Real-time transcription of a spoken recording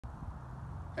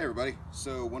Hey everybody,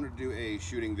 so wanted to do a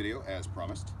shooting video as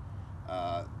promised.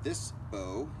 This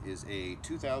bow is a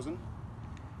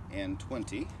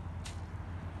 2020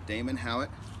 Damon Howatt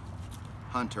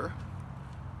Hunter,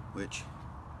 which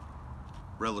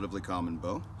relatively common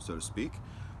bow, so to speak.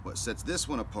 What sets this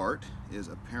one apart is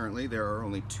apparently there are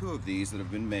only 2 of these that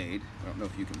have been made. I don't know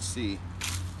if you can see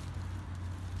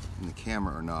in the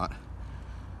camera or not,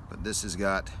 but this has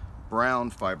got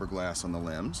brown fiberglass on the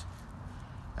limbs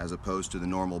as opposed to the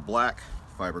normal black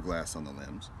fiberglass on the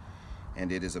limbs,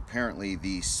 and it is apparently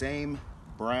the same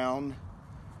brown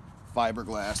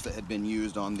fiberglass that had been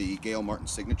used on the Gail Martin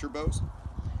signature bows,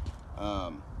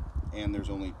 and there's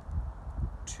only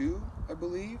 2, I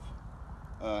believe,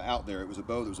 out there. It was a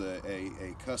bow that was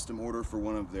a custom order for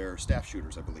one of their staff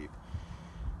shooters, I believe,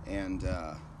 and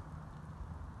there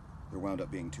wound up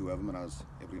being 2 of them, and I was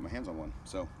able to get my hands on one.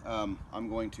 So I'm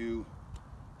going to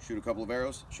shoot a couple of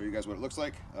arrows, show you guys what it looks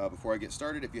like. Before I get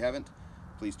started, if you haven't,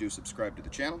 please do subscribe to the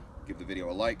channel, give the video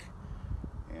a like,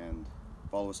 and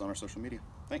follow us on our social media.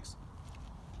 Thanks.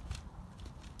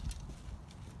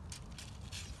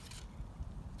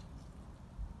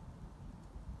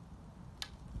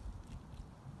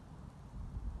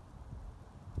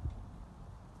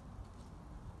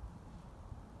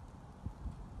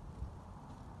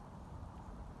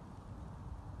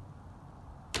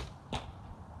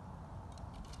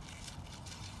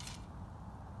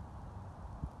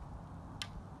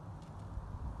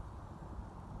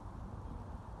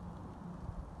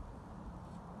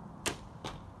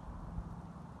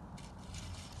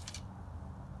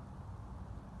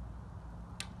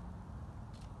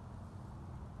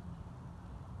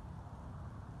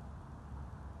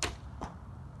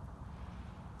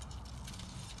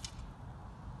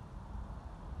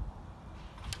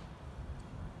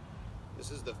 This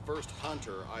is the first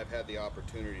hunter I've had the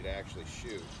opportunity to actually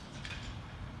shoot.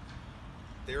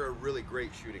 They're a really great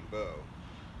shooting bow.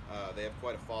 They have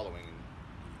quite a following, and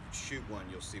if you shoot one,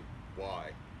 you'll see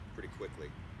why pretty quickly.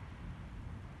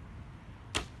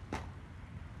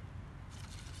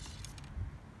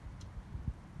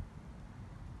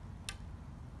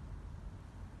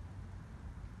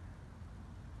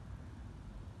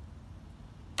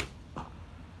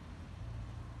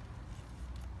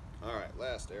 All right,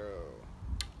 last arrow.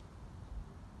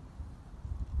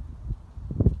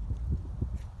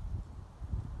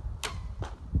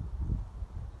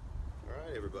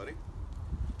 Everybody,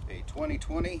 a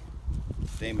 2020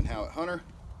 Damon Howatt Hunter.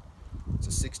 It's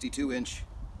a 62-inch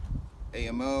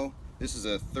AMO. This is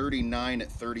a 39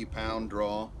 at 30 pound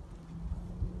draw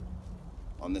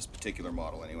on this particular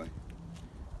model anyway.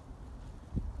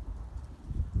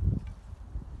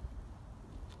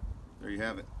 There you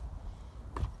have it.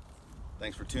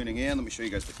 Thanks for tuning in. Let me show you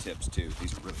guys the tips too.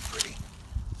 These are really pretty.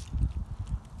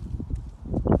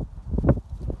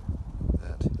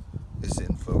 That is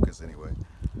in focus anyway.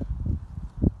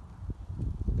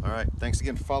 All right, thanks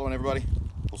again for following, everybody.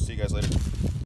 We'll see you guys later.